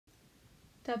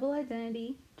Double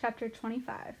Identity, Chapter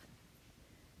 25.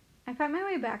 I fight my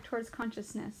way back towards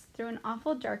consciousness through an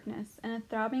awful darkness and a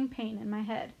throbbing pain in my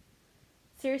head.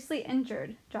 Seriously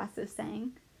injured, Joss is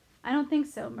saying. I don't think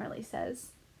so, Merle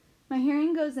says. My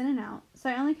hearing goes in and out, so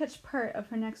I only catch part of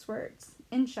her next words,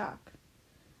 in shock.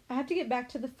 I have to get back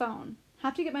to the phone,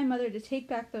 have to get my mother to take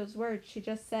back those words she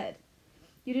just said.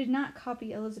 You did not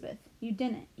copy Elizabeth. You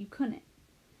didn't. You couldn't.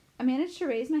 I manage to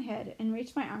raise my head and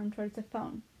reach my arm towards the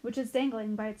phone, which is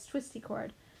dangling by its twisty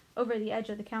cord over the edge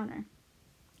of the counter.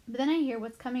 But then I hear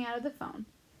what's coming out of the phone,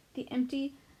 the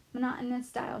empty, monotonous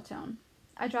dial tone.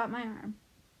 I drop my arm.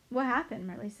 What happened?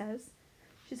 Merle says.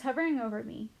 She's hovering over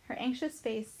me, her anxious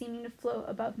face seeming to float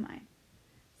above mine.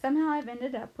 Somehow I've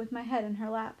ended up with my head in her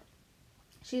lap.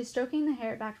 She is stroking the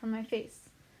hair back from my face.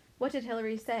 What did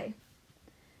Hillary say?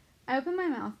 I open my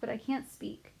mouth, but I can't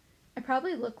speak. I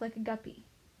probably look like a guppy.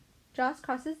 Joss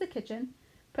crosses the kitchen,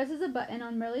 presses a button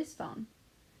on Merle's phone.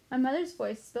 My mother's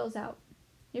voice spills out.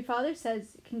 Your father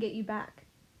says it can get you back.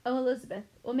 Oh, Elizabeth,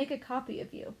 we'll make a copy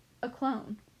of you. A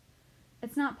clone.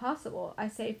 It's not possible, I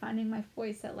say, finding my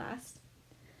voice at last.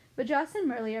 But Joss and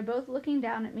Merle are both looking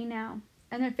down at me now,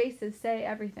 and their faces say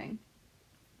everything.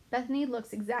 Bethany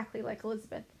looks exactly like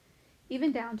Elizabeth,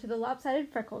 even down to the lopsided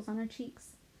freckles on her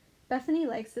cheeks. Bethany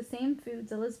likes the same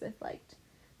foods Elizabeth liked.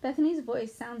 Bethany's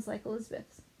voice sounds like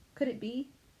Elizabeth's. Could it be?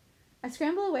 I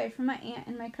scramble away from my aunt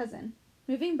and my cousin,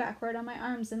 moving backward on my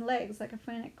arms and legs like a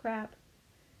frantic crab.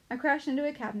 I crash into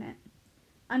a cabinet.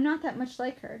 I'm not that much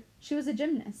like her. She was a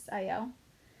gymnast, I yell.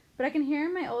 But I can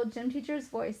hear my old gym teacher's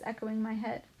voice echoing my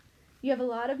head. You have a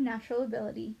lot of natural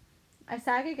ability. I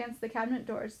sag against the cabinet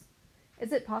doors.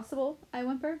 Is it possible? I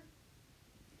whimper.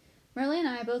 Merle and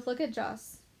I both look at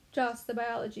Joss, the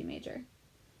biology major.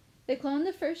 They cloned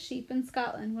the first sheep in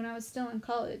Scotland when I was still in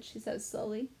college, she says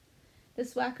slowly.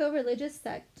 This wacko religious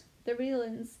sect, the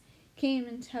Relans, came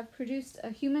and have produced a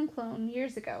human clone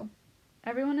years ago.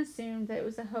 Everyone assumed that it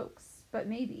was a hoax, but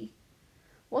maybe.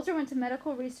 Walter went to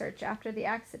medical research after the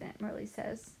accident, Merle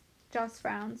says. Joss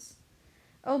frowns.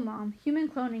 Oh, Mom, human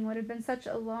cloning would have been such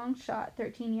a long shot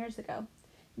 13 years ago.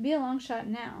 It'd be a long shot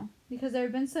now, because there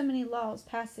have been so many laws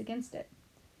passed against it.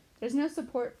 There's no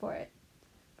support for it.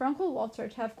 For Uncle Walter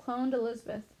to have cloned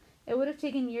Elizabeth, it would have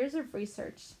taken years of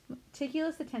research,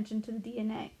 meticulous attention to the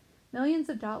DNA, millions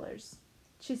of dollars.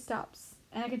 She stops,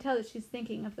 and I can tell that she's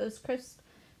thinking of those crisp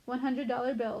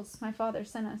 $100 bills my father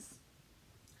sent us.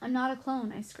 I'm not a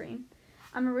clone, I scream.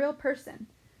 I'm a real person,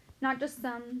 not just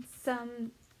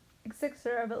some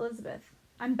successor of Elizabeth.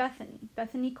 I'm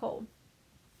Bethany Cole.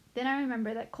 Then I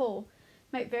remember that Cole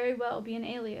might very well be an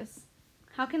alias.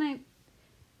 How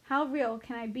real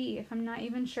can I be if I'm not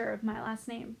even sure of my last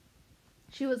name?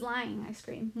 She was lying, I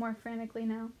scream, more frantically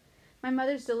now. My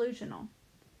mother's delusional.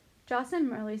 Joss and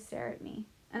Merle stare at me,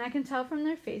 and I can tell from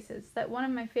their faces that one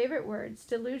of my favorite words,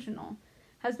 delusional,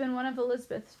 has been one of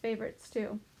Elizabeth's favorites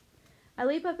too. I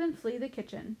leap up and flee the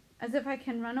kitchen, as if I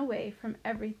can run away from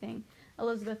everything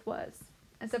Elizabeth was,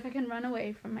 as if I can run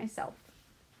away from myself.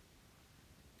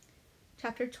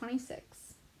 Chapter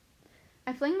 26.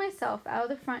 I fling myself out of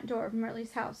the front door of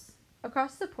Merle's house,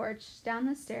 across the porch, down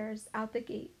the stairs, out the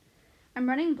gate. I'm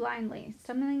running blindly,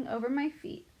 stumbling over my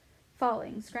feet,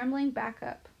 falling, scrambling back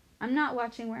up. I'm not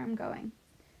watching where I'm going.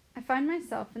 I find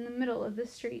myself in the middle of the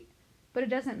street, but it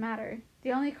doesn't matter.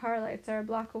 The only car lights are a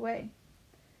block away.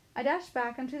 I dash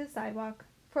back onto the sidewalk,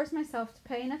 force myself to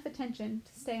pay enough attention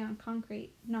to stay on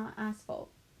concrete, not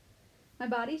asphalt. My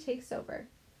body takes over,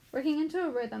 working into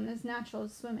a rhythm as natural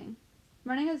as swimming.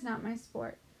 Running is not my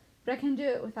sport, but I can do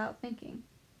it without thinking.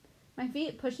 My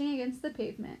feet pushing against the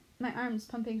pavement, my arms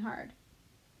pumping hard.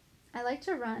 I like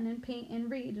to run and paint and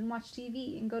read and watch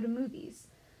TV and go to movies,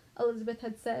 Elizabeth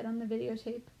had said on the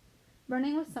videotape.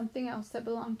 Running was something else that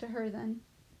belonged to her then.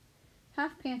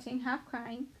 Half panting, half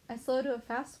crying, I slow to a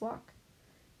fast walk.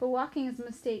 But walking is a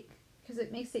mistake, because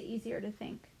it makes it easier to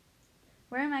think.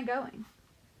 Where am I going?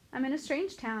 I'm in a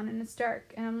strange town and it's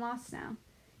dark and I'm lost now.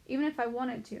 Even if I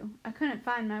wanted to, I couldn't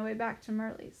find my way back to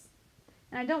Merle's.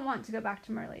 And I don't want to go back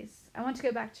to Merle's. I want to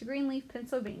go back to Greenleaf,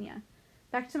 Pennsylvania.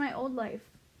 Back to my old life.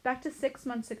 Back to 6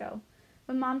 months ago,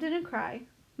 when Mom didn't cry,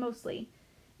 mostly,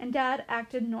 and Dad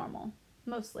acted normal,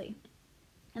 mostly.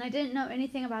 And I didn't know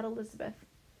anything about Elizabeth.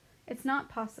 It's not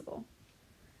possible.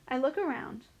 I look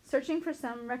around, searching for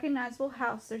some recognizable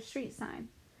house or street sign.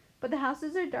 But the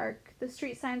houses are dark, the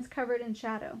street signs covered in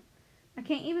shadow. I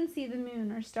can't even see the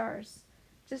moon or stars.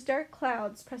 Just dark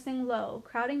clouds pressing low,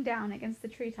 crowding down against the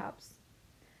treetops.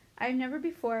 I have never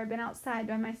before been outside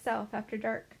by myself after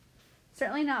dark.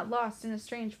 Certainly not lost in a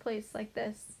strange place like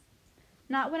this.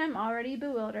 Not when I'm already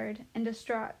bewildered and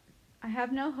distraught. I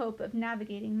have no hope of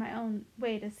navigating my own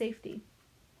way to safety.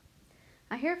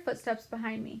 I hear footsteps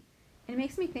behind me. It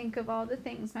makes me think of all the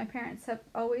things my parents have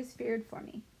always feared for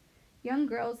me. Young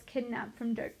girls kidnapped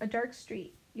from a dark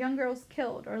street. Young girls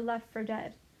killed or left for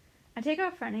dead. I take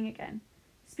off running again,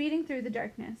 speeding through the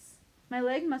darkness. My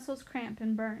leg muscles cramp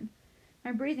and burn.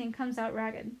 My breathing comes out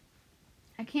ragged.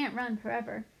 I can't run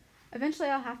forever. Eventually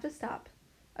I'll have to stop.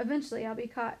 Eventually I'll be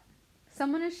caught.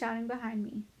 Someone is shouting behind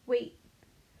me. Wait.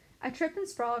 I trip and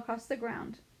sprawl across the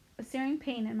ground, a searing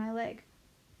pain in my leg.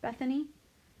 Bethany?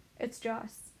 It's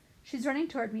Joss. She's running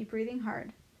toward me, breathing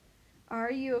hard.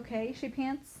 Are you okay? She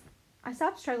pants. I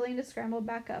stop struggling to scramble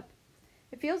back up.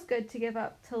 It feels good to give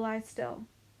up, to lie still.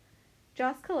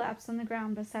 Joss collapsed on the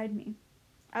ground beside me.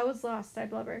 I was lost, I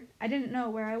blubber. I didn't know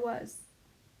where I was.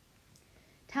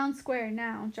 Town Square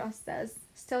now, Joss says,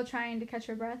 still trying to catch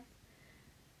her breath.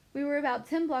 We were about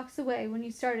 10 blocks away when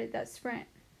you started that sprint.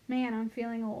 Man, I'm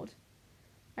feeling old.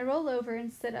 I roll over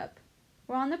and sit up.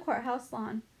 We're on the courthouse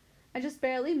lawn. I just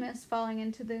barely missed falling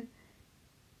into the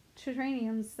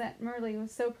terrariums that Merle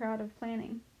was so proud of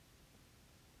planning.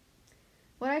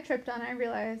 What I tripped on, I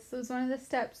realized, was one of the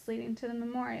steps leading to the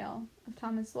memorial of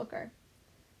Thomas Looker.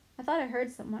 I thought I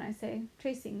heard someone, I say,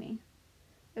 chasing me.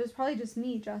 It was probably just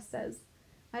me, Joss says.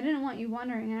 I didn't want you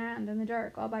wandering around in the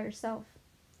dark all by yourself.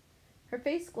 Her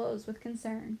face glows with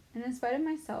concern, and in spite of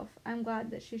myself, I'm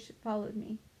glad that she followed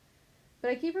me.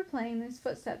 But I keep replaying those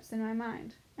footsteps in my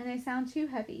mind, and they sound too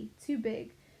heavy, too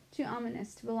big, too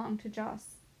ominous to belong to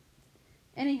Joss.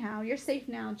 Anyhow, you're safe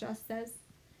now, Joss says.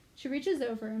 She reaches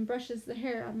over and brushes the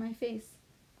hair out of my face.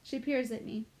 She peers at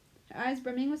me, her eyes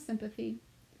brimming with sympathy.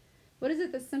 What is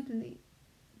it that sympathy?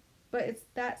 But it's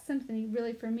that sympathy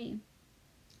really for me.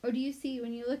 Or do you see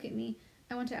when you look at me,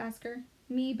 I want to ask her,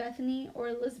 me, Bethany, or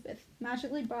Elizabeth,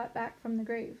 magically brought back from the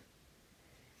grave?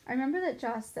 I remember that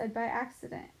Joss said by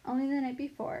accident, only the night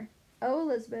before, Oh,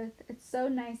 Elizabeth, it's so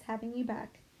nice having you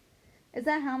back. Is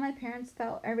that how my parents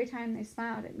felt every time they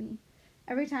smiled at me,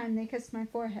 every time they kissed my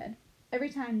forehead, every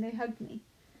time they hugged me?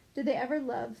 Did they ever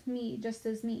love me just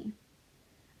as me?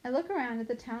 I look around at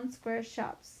the town square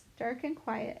shops, dark and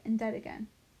quiet and dead again.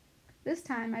 This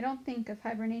time I don't think of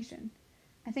hibernation.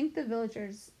 I think the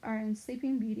villagers are in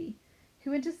sleeping beauty,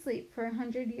 who went to sleep for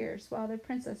 100 years while their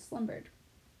princess slumbered.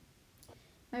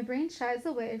 My brain shies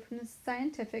away from the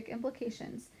scientific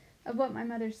implications of what my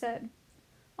mother said.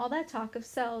 All that talk of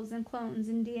cells and clones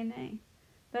and DNA.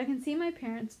 But I can see my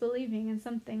parents believing in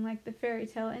something like the fairy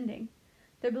tale ending.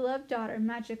 Their beloved daughter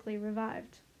magically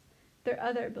revived. Their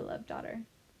other beloved daughter.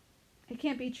 It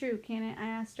can't be true, can it? I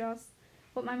asked Joss.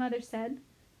 What my mother said?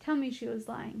 Tell me she was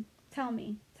lying. Tell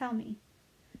me. Tell me.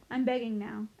 I'm begging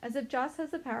now, as if Joss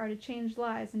has the power to change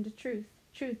lies into truth,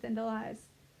 truth into lies.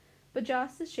 But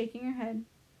Joss is shaking her head.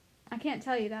 I can't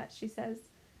tell you that, she says.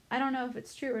 I don't know if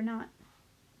it's true or not.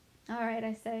 All right,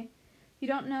 I say. You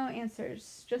don't know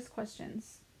answers, just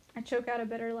questions. I choke out a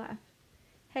bitter laugh.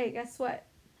 Hey, guess what?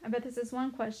 I bet this is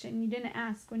one question you didn't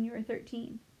ask when you were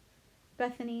 13.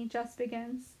 Bethany, Joss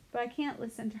begins, but I can't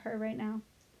listen to her right now.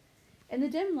 In the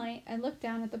dim light, I look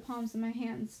down at the palms of my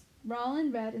hands, raw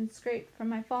and red and scraped from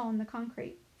my fall in the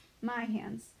concrete. My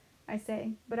hands, I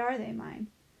say, but are they mine?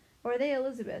 Or are they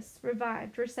Elizabeth's,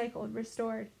 revived, recycled,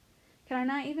 restored? Can I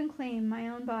not even claim my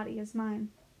own body as mine?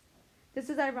 This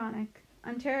is ironic.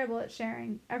 I'm terrible at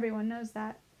sharing. Everyone knows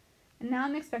that. And now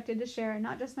I'm expected to share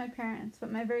not just my parents,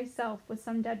 but my very self with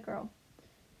some dead girl.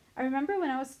 I remember when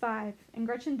I was 5, and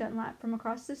Gretchen Dunlap from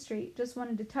across the street just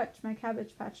wanted to touch my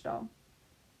Cabbage Patch doll.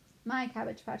 My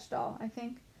Cabbage Patch doll, I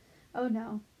think. Oh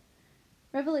no.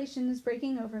 Revelation is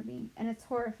breaking over me, and it's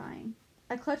horrifying.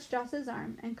 I clutch Joss's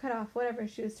arm and cut off whatever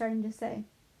she was starting to say.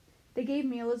 They gave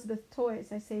me Elizabeth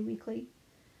toys, I say weakly.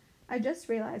 I just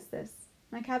realized this.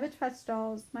 My Cabbage Patch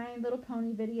dolls, My Little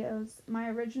Pony videos, my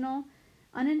original,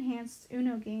 unenhanced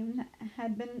Uno game that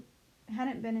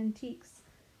hadn't been antiques,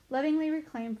 lovingly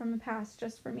reclaimed from a past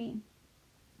just for me.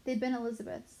 They'd been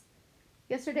Elizabeth's.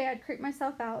 Yesterday I'd creep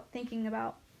myself out thinking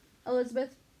about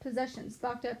Elizabeth's possessions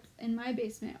locked up in my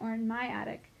basement or in my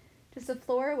attic, just a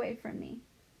floor away from me.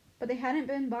 But they hadn't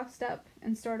been boxed up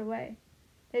and stored away.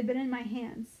 They'd been in my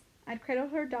hands. I'd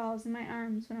cradled her dolls in my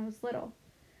arms when I was little.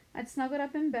 I'd snuggled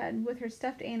up in bed with her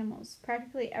stuffed animals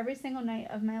practically every single night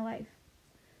of my life.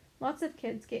 Lots of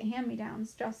kids get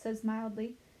hand-me-downs, Joss says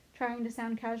mildly, trying to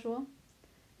sound casual.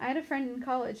 I had a friend in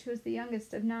college who was the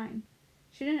youngest of 9.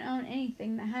 She didn't own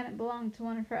anything that hadn't belonged to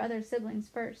one of her other siblings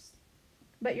first.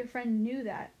 But your friend knew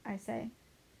that, I say.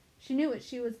 She knew what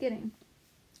she was getting.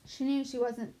 She knew she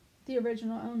wasn't the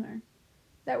original owner.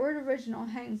 That word original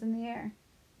hangs in the air.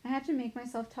 I have to make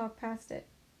myself talk past it.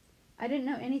 I didn't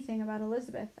know anything about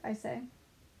Elizabeth, I say.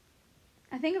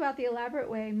 I think about the elaborate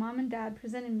way Mom and Dad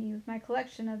presented me with my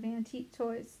collection of antique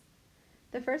toys.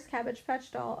 The first Cabbage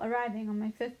Patch doll arriving on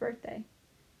my 5th birthday.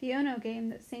 The Ono game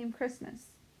that same Christmas.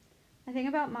 I think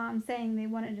about Mom saying they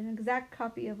wanted an exact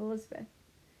copy of Elizabeth.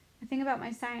 I think about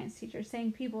my science teacher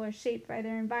saying people are shaped by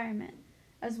their environment,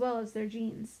 as well as their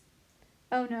genes.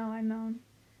 Oh no, I moan.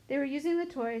 They were using the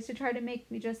toys to try to make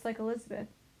me just like Elizabeth.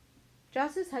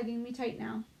 Joss is hugging me tight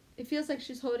now. It feels like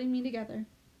she's holding me together.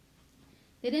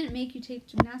 They didn't make you take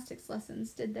gymnastics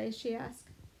lessons, did they? She asked.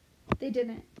 They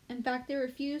didn't. In fact, they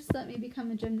refused to let me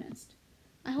become a gymnast.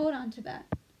 I hold on to that.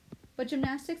 But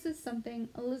gymnastics is something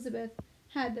Elizabeth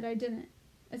had that I didn't.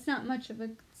 It's not much of a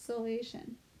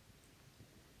consolation.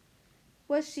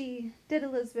 Did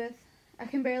Elizabeth? I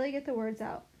can barely get the words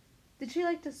out. Did she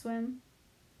like to swim?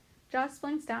 Joss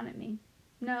blinks down at me.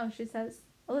 No, she says.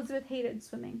 Elizabeth hated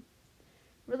swimming.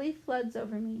 Relief floods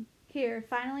over me. Here,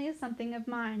 finally, is something of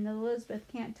mine that Elizabeth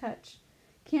can't touch,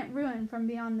 can't ruin from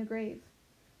beyond the grave.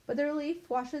 But the relief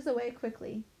washes away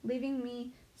quickly, leaving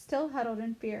me still huddled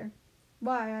in fear.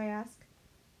 Why, I ask.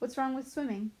 What's wrong with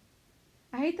swimming?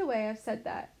 I hate the way I've said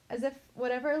that, as if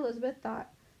whatever Elizabeth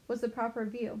thought was the proper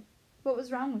view. What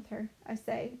was wrong with her? I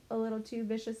say, a little too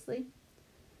viciously.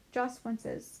 Joss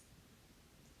winces.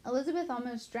 Elizabeth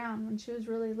almost drowned when she was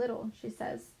really little, she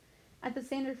says, at the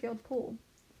Sanderfield pool.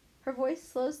 Her voice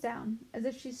slows down, as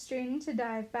if she's straining to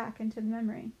dive back into the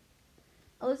memory.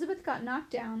 Elizabeth got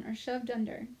knocked down or shoved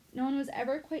under. No one was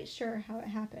ever quite sure how it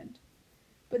happened.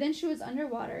 But then she was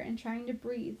underwater and trying to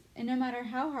breathe, and no matter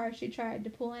how hard she tried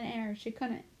to pull in air, she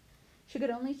couldn't. She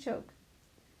could only choke.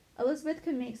 Elizabeth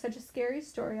could make such a scary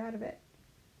story out of it.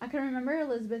 I can remember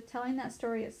Elizabeth telling that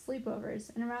story at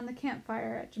sleepovers and around the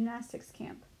campfire at gymnastics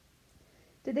camp.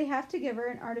 Did they have to give her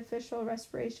an artificial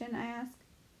respiration, I ask?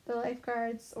 The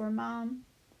lifeguards or Mom?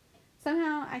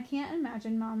 Somehow, I can't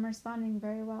imagine Mom responding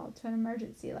very well to an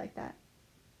emergency like that.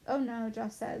 Oh no,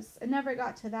 Joss says. It never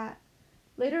got to that.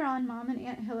 Later on, Mom and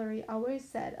Aunt Hillary always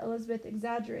said Elizabeth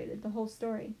exaggerated the whole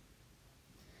story.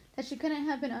 That she couldn't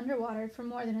have been underwater for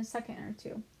more than a second or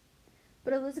two.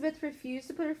 But Elizabeth refused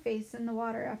to put her face in the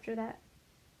water after that.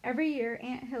 Every year,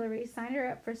 Aunt Hillary signed her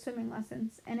up for swimming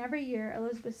lessons, and every year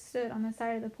Elizabeth stood on the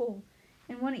side of the pool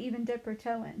and wouldn't even dip her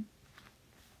toe in.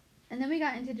 And then we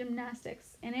got into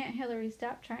gymnastics, and Aunt Hillary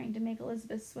stopped trying to make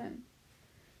Elizabeth swim.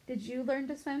 Did you learn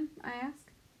to swim? I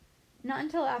ask. Not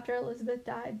until after Elizabeth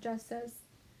died, Joss says.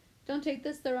 Don't take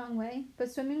this the wrong way,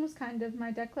 but swimming was kind of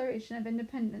my declaration of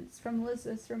independence from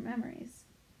Elizabeth's memories.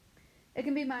 It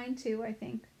can be mine too, I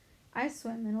think. I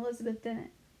swim and Elizabeth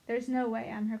didn't. There's no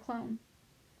way I'm her clone.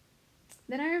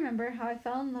 Then I remember how I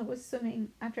fell in love with swimming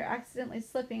after accidentally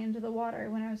slipping into the water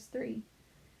when I was 3.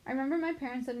 I remember my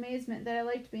parents' amazement that I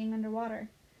liked being underwater,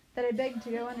 that I begged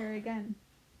to go under again.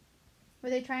 Were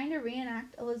they trying to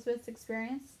reenact Elizabeth's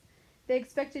experience? They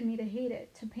expected me to hate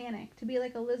it, to panic, to be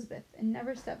like Elizabeth and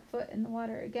never step foot in the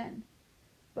water again.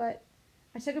 But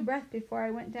I took a breath before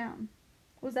I went down.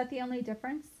 Was that the only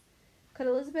difference? Could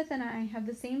Elizabeth and I have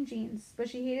the same genes, but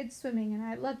she hated swimming and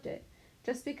I loved it,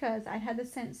 just because I'd had the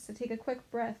sense to take a quick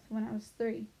breath when I was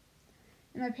 3.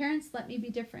 And my parents let me be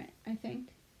different, I think.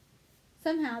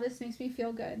 Somehow this makes me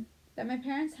feel good, that my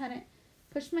parents hadn't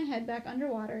pushed my head back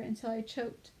underwater until I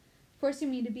choked,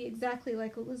 forcing me to be exactly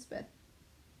like Elizabeth.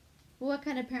 Well, what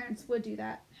kind of parents would do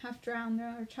that, half drown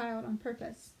their child on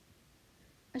purpose?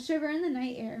 A shiver in the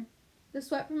night air, the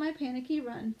sweat from my panicky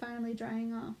run finally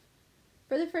drying off.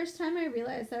 For the first time I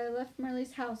realized that I left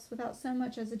Marley's house without so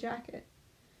much as a jacket.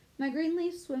 My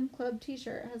Greenleaf Swim Club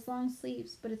t-shirt has long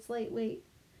sleeves, but it's lightweight,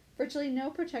 virtually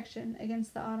no protection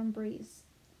against the autumn breeze.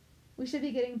 We should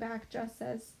be getting back, Joss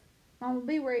says. Mom will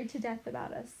be worried to death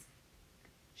about us.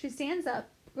 She stands up,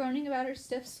 groaning about her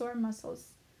stiff, sore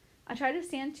muscles. I try to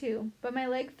stand too, but my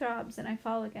leg throbs and I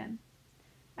fall again.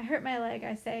 I hurt my leg,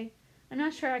 I say. I'm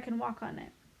not sure I can walk on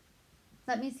it.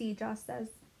 Let me see, Joss says.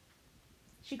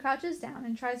 She crouches down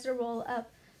and tries to roll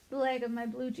up the leg of my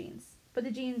blue jeans, but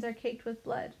the jeans are caked with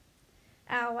blood.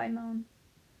 Ow, I moan.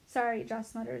 Sorry,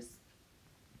 Joss mutters.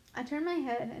 I turn my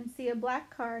head and see a black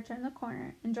car turn the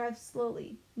corner and drive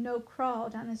slowly, no crawl,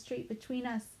 down the street between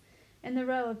us and the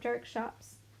row of dark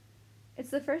shops.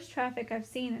 It's the first traffic I've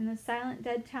seen in this silent,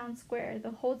 dead town square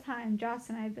the whole time Joss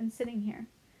and I have been sitting here.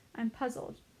 I'm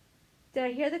puzzled. Did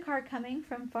I hear the car coming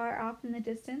from far off in the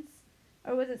distance,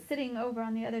 or was it sitting over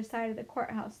on the other side of the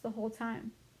courthouse the whole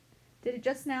time? Did it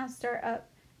just now start up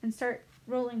and start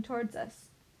rolling towards us?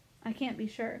 I can't be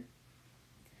sure.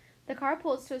 The car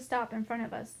pulls to a stop in front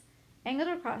of us, angled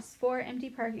across 4 empty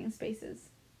parking spaces.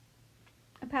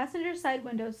 A passenger side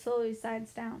window slowly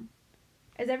slides down.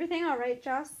 Is everything all right,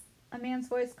 Joss? A man's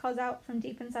voice calls out from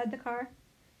deep inside the car.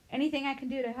 Anything I can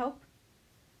do to help?"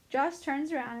 Joss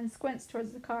turns around and squints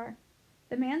towards the car.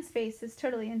 The man's face is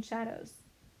totally in shadows.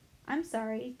 "I'm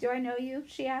sorry. Do I know you?"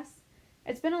 she asks.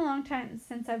 "It's been a long time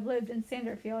since I've lived in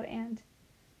Sanderfield, and—"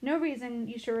 "No reason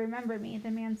you should remember me,"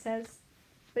 the man says.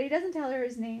 But he doesn't tell her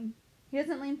his name. He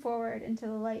doesn't lean forward into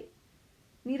the light.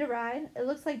 "Need a ride? It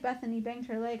looks like Bethany banged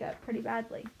her leg up pretty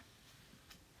badly."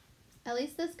 At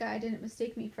least this guy didn't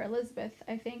mistake me for Elizabeth,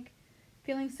 I think,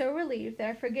 feeling so relieved that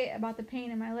I forget about the pain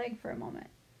in my leg for a moment.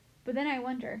 But then I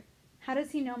wonder, how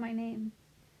does he know my name?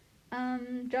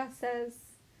 Joss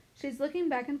says. She's looking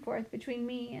back and forth between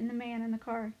me and the man in the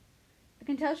car. I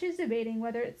can tell she's debating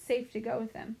whether it's safe to go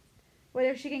with him,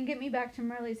 whether she can get me back to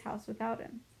Murley's house without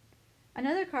him.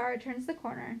 Another car turns the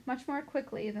corner much more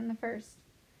quickly than the first.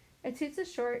 It toots a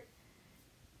short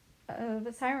of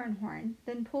a siren horn,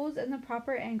 then pulls in the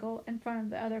proper angle in front of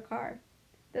the other car.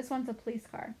 This one's a police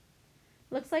car.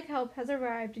 "Looks like help has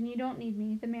arrived and you don't need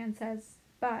me," the man says.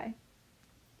 "Bye."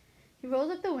 He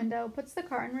rolls up the window, puts the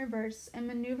car in reverse, and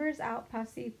maneuvers out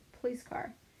past the police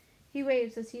car. He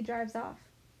waves as he drives off.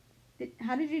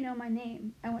 "How did you know my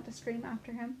name?" I want to scream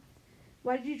after him.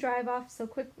 "Why did you drive off so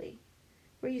quickly?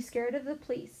 Were you scared of the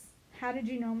police? How did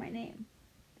you know my name?"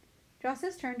 Joss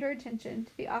has turned her attention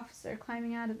to the officer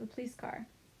climbing out of the police car.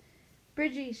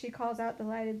 "Bridgie," she calls out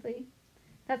delightedly.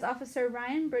 "That's Officer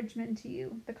Ryan Bridgman to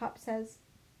you," the cop says.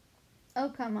 "Oh,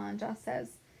 come on," Joss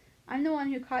says. "I'm the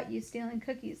one who caught you stealing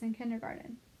cookies in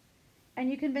kindergarten. And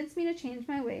you convinced me to change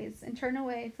my ways and turn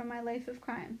away from my life of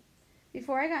crime,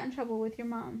 before I got in trouble with your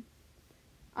mom."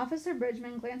 Officer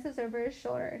Bridgman glances over his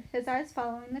shoulder, his eyes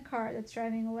following the car that's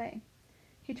driving away.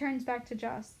 He turns back to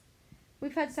Joss.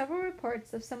 "We've had several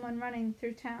reports of someone running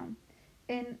through town,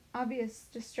 in obvious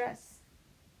distress."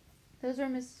 Those were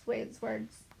Mrs. Wade's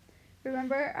words.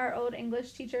 "Remember our old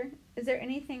English teacher? Is there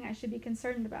anything I should be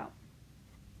concerned about?"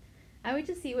 I wait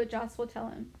to see what Joss will tell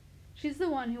him. She's the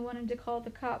one who wanted to call the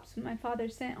cops when my father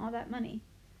sent all that money.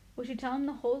 Will she tell him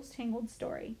the whole tangled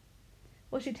story?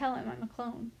 Will she tell him I'm a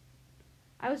clone?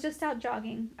 "I was just out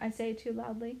jogging," I say too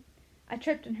loudly. "I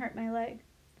tripped and hurt my leg."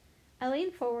 I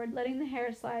lean forward, letting the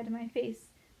hair slide to my face,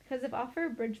 because if Officer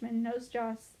Bridgman knows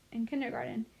Joss in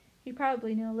kindergarten, he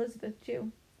probably knew Elizabeth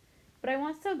too. But I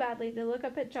want so badly to look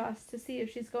up at Joss to see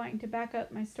if she's going to back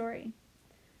up my story.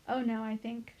 Oh no, I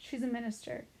think. She's a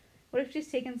minister. What if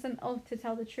she's taken some oath to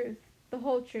tell the truth, the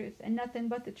whole truth, and nothing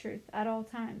but the truth, at all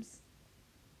times?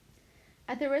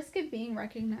 At the risk of being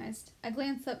recognized, I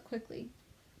glance up quickly.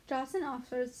 Joss and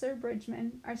Officer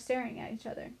Bridgman are staring at each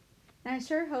other, and I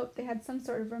sure hope they had some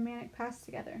sort of romantic past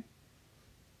together.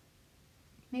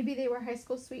 Maybe they were high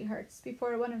school sweethearts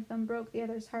before one of them broke the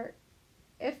other's heart.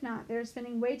 If not, they were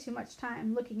spending way too much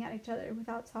time looking at each other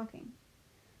without talking.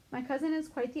 "My cousin is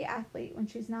quite the athlete when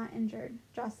she's not injured,"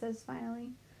 Joss says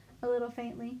finally, a little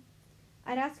faintly.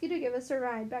 "I'd ask you to give us a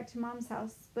ride back to Mom's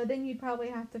house, but then you'd probably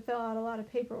have to fill out a lot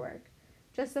of paperwork,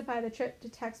 justify the trip to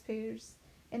taxpayers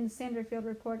in the Sanderfield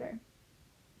Reporter."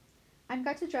 "I've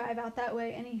got to drive out that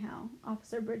way anyhow,"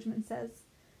 Officer Bridgman says,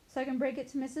 "so I can break it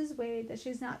to Mrs. Wade that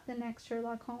she's not the next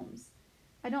Sherlock Holmes.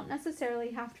 I don't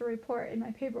necessarily have to report in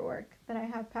my paperwork that I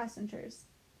have passengers."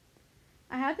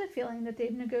 I have the feeling that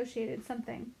they've negotiated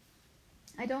something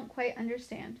I don't quite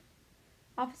understand.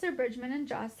 Officer Bridgman and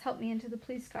Joss help me into the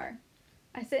police car.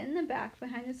 I sit in the back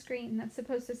behind the screen that's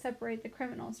supposed to separate the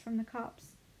criminals from the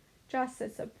cops. Joss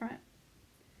sits up front.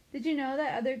 "Did you know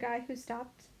that other guy who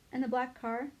stopped in the black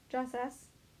car?" Joss asks.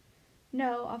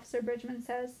 "No," Officer Bridgman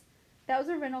says. "That was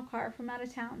a rental car from out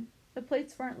of town. The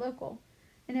plates weren't local,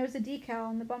 and there was a decal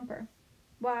on the bumper."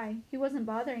 "Why? He wasn't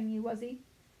bothering you, was he?"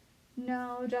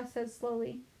 "No," Joss says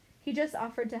slowly. "He just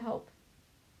offered to help."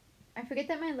 I forget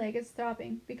that my leg is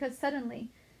throbbing, because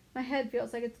suddenly my head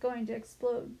feels like it's going to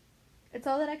explode. It's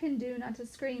all that I can do not to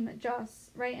scream at Joss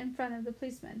right in front of the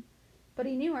policeman. But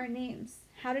he knew our names.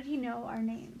 How did he know our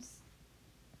names?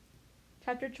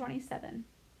 Chapter 27.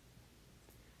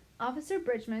 Officer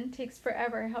Bridgman takes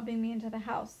forever helping me into the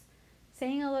house,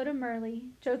 saying hello to Murley,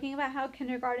 joking about how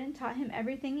kindergarten taught him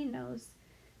everything he knows,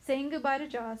 saying goodbye to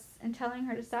Joss, and telling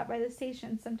her to stop by the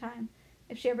station sometime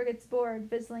if she ever gets bored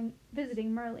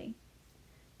visiting Murley.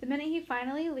 The minute he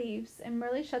finally leaves and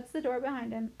Murley shuts the door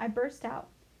behind him, I burst out.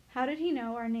 How did he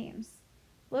know our names?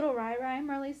 "Little Rai,"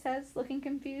 Murley says, looking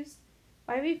confused.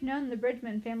 "Why, we've known the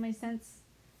Bridgman family since—"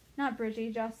 "Not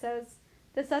Bridgie," Joss says.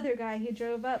 "This other guy he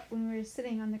drove up when we were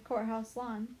sitting on the courthouse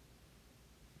lawn."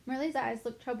 Murley's eyes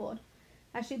look troubled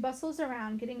as she bustles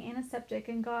around getting antiseptic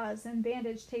and gauze and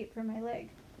bandage tape for my leg.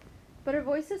 But her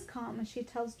voice is calm as she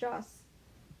tells Joss,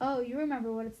 "Oh, you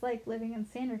remember what it's like living in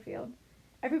Sanderfield.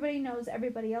 Everybody knows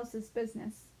everybody else's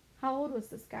business. How old was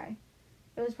this guy?"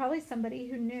 It was probably somebody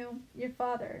who knew your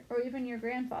father, or even your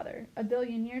grandfather, a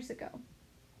billion years ago.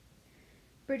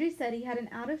 Bridgie said he had an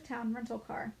out-of-town rental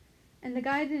car, and the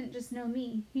guy didn't just know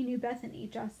me, he knew Bethany,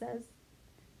 Joss says.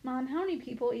 Mom, how many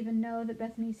people even know that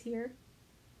Bethany's here?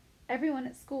 Everyone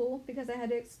at school, because I had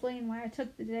to explain why I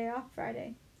took the day off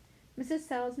Friday. Mrs.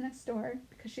 Sells next door,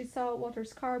 because she saw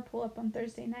Walter's car pull up on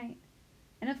Thursday night.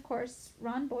 And of course,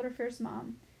 Ron Boulderfier's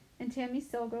mom, and Tammy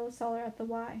Stilgo saw her at the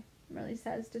Y, Merle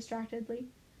says distractedly.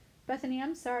 Bethany,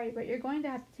 I'm sorry, but you're going to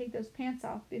have to take those pants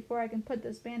off before I can put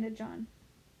this bandage on.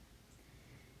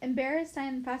 Embarrassed, I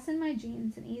unfasten my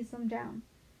jeans and ease them down.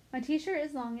 My t-shirt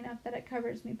is long enough that it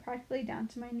covers me practically down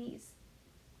to my knees.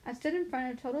 I've stood in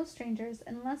front of total strangers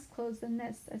in less clothes than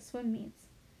this at swim meets.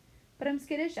 But I'm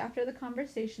skittish after the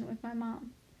conversation with my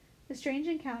mom, the strange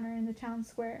encounter in the town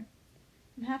square.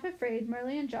 I'm half afraid Merle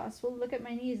and Joss will look at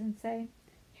my knees and say,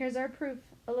 "Here's our proof.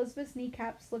 Elizabeth's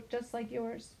kneecaps look just like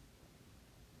yours."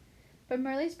 But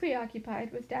Merle's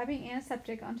preoccupied with dabbing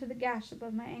antiseptic onto the gash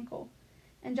above my ankle,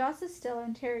 and Joss is still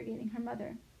interrogating her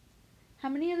mother. How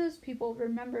many of those people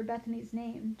remember Bethany's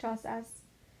name? Joss asks.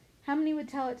 How many would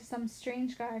tell it to some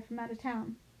strange guy from out of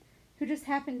town, who just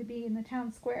happened to be in the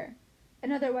town square,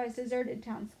 an otherwise deserted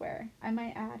town square, I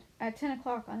might add, at 10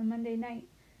 o'clock on a Monday night,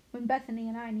 when Bethany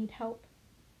and I need help?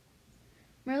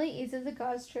 Merle eases a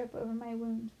gauze strip over my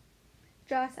wound.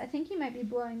 Joss, I think you might be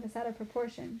blowing this out of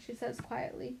proportion, she says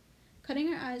quietly,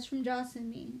 cutting her eyes from Joss and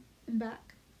me and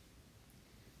back.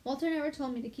 Walter never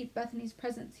told me to keep Bethany's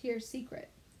presence here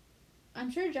secret. I'm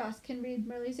sure Joss can read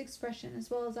Merle's expression as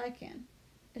well as I can.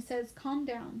 It says, calm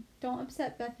down. Don't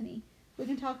upset Bethany. We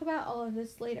can talk about all of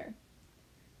this later.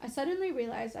 I suddenly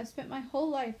realize I've spent my whole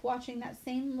life watching that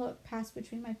same look pass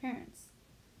between my parents.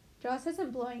 Joss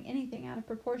isn't blowing anything out of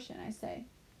proportion, I say.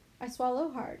 I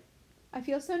swallow hard. I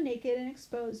feel so naked and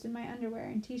exposed in my underwear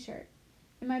and t-shirt,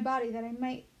 in my body that I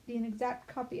might be an exact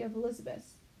copy of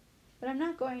Elizabeth's. But I'm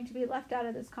not going to be left out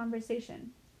of this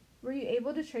conversation. Were you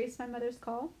able to trace my mother's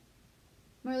call?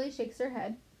 Merle shakes her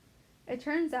head. It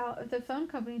turns out if the phone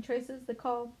company traces the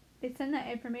call, they send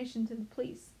that information to the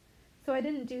police. So I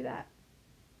didn't do that.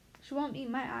 She won't meet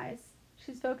my eyes.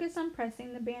 She's focused on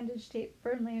pressing the bandage tape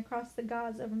firmly across the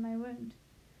gauze over my wound.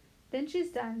 Then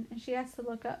she's done, and she has to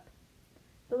look up.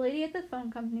 The lady at the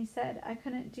phone company said I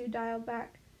couldn't do dial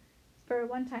back for a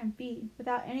one-time fee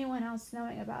without anyone else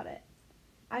knowing about it.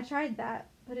 I tried that,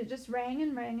 but it just rang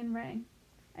and rang and rang.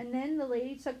 And then the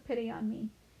lady took pity on me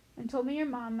and told me your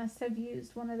mom must have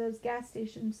used one of those gas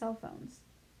station cell phones.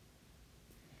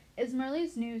 Is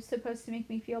Merle's news supposed to make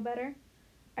me feel better?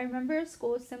 I remember a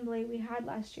school assembly we had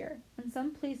last year when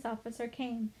some police officer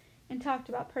came and talked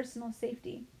about personal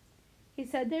safety. He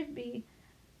said there'd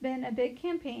been a big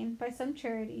campaign by some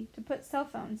charity to put cell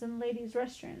phones in ladies'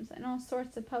 restrooms and all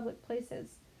sorts of public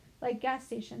places, like gas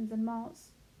stations and malls.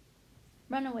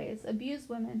 Runaways, abused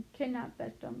women, kidnapped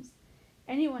victims.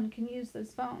 Anyone can use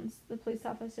those phones, the police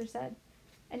officer said,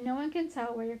 and no one can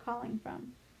tell where you're calling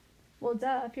from. Well,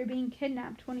 duh, if you're being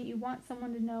kidnapped, wouldn't you want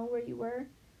someone to know where you were?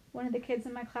 One of the kids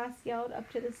in my class yelled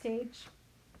up to the stage.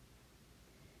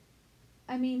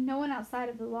 I mean, no one outside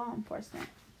of the law enforcement,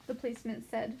 the policeman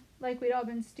said, like we'd all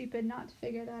been stupid not to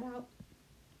figure that out.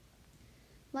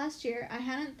 Last year, I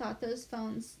hadn't thought those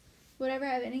phones would ever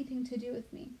have anything to do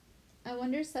with me. I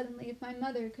wonder suddenly if my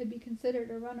mother could be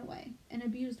considered a runaway, an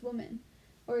abused woman,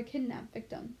 or a kidnapped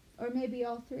victim, or maybe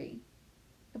all three.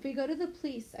 If we go to the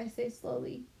police, I say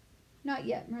slowly. Not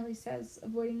yet, Merle says,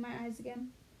 avoiding my eyes again.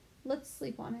 Let's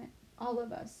sleep on it, all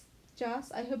of us.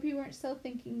 Joss, I hope you weren't still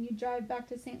thinking you'd drive back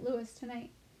to St. Louis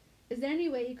tonight. Is there any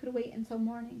way you could wait until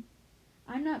morning?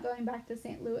 I'm not going back to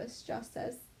St. Louis, Joss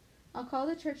says. I'll call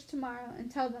the church tomorrow and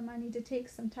tell them I need to take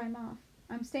some time off.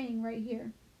 I'm staying right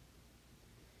here.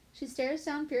 She stares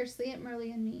down fiercely at Merle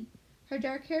and me. Her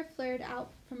dark hair flared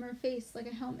out from her face like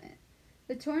a helmet,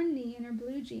 the torn knee in her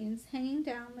blue jeans hanging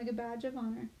down like a badge of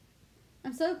honor.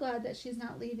 I'm so glad that she's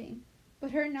not leaving,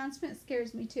 but her announcement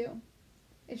scares me too.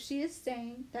 If she is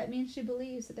staying, that means she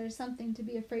believes that there's something to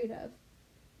be afraid of.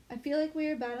 I feel like we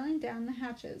are battling down the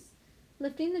hatches,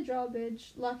 lifting the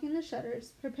drawbridge, locking the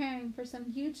shutters, preparing for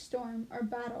some huge storm or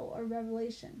battle or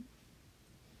revelation.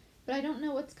 But I don't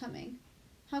know what's coming.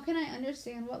 How can I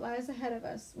understand what lies ahead of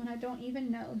us when I don't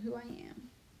even know who I am?